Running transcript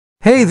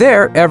Hey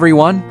there,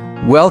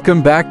 everyone!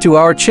 Welcome back to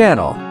our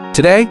channel.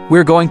 Today,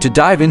 we're going to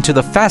dive into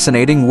the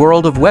fascinating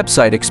world of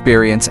website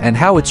experience and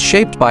how it's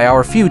shaped by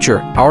our future,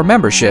 our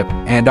membership,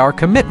 and our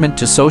commitment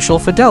to social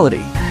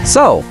fidelity.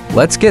 So,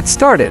 let's get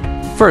started.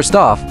 First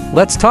off,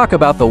 let's talk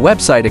about the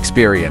website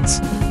experience.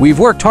 We've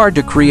worked hard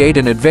to create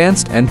an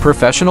advanced and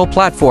professional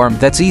platform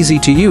that's easy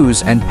to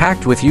use and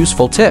packed with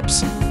useful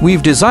tips.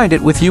 We've designed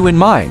it with you in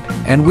mind,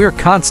 and we're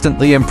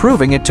constantly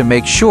improving it to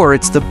make sure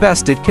it's the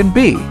best it can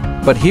be.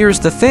 But here's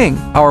the thing,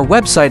 our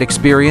website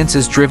experience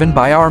is driven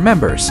by our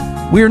members.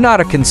 We're not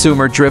a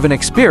consumer-driven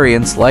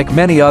experience like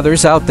many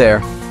others out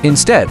there.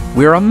 Instead,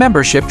 we're a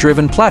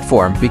membership-driven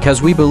platform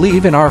because we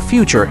believe in our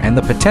future and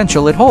the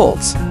potential it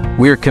holds.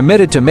 We're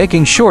committed to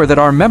making sure that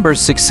our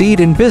members succeed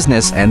in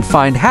business and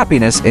find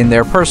happiness in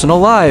their personal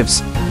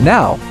lives.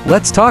 Now,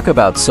 let's talk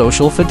about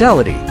social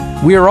fidelity.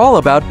 We're all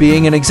about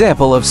being an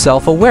example of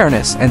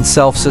self-awareness and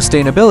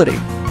self-sustainability.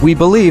 We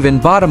believe in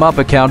bottom-up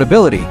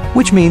accountability,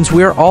 which means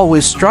we're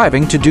always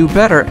striving to do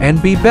better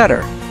and be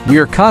better.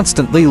 We're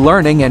constantly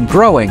learning and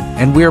growing,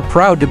 and we're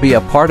proud to be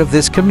a part of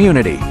this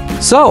community.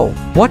 So,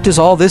 what does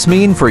all this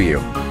mean for you?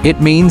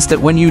 It means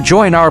that when you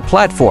join our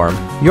platform,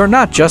 you're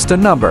not just a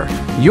number.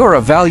 You're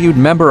a valued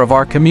member of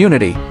our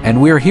community,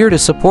 and we're here to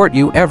support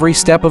you every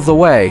step of the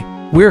way.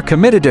 We're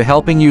committed to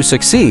helping you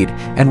succeed,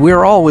 and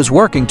we're always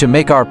working to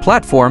make our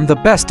platform the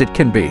best it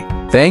can be.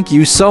 Thank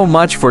you so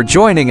much for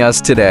joining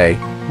us today.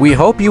 We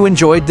hope you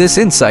enjoyed this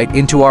insight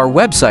into our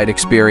website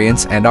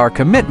experience and our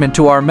commitment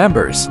to our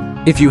members.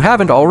 If you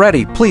haven't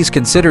already, please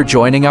consider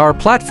joining our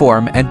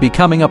platform and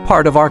becoming a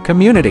part of our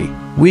community.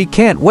 We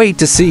can't wait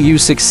to see you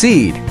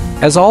succeed.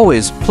 As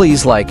always,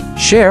 please like,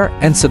 share,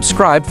 and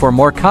subscribe for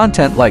more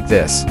content like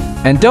this.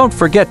 And don't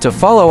forget to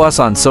follow us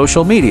on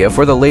social media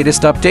for the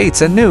latest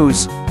updates and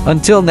news.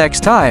 Until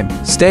next time,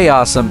 stay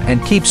awesome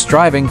and keep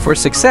striving for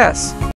success.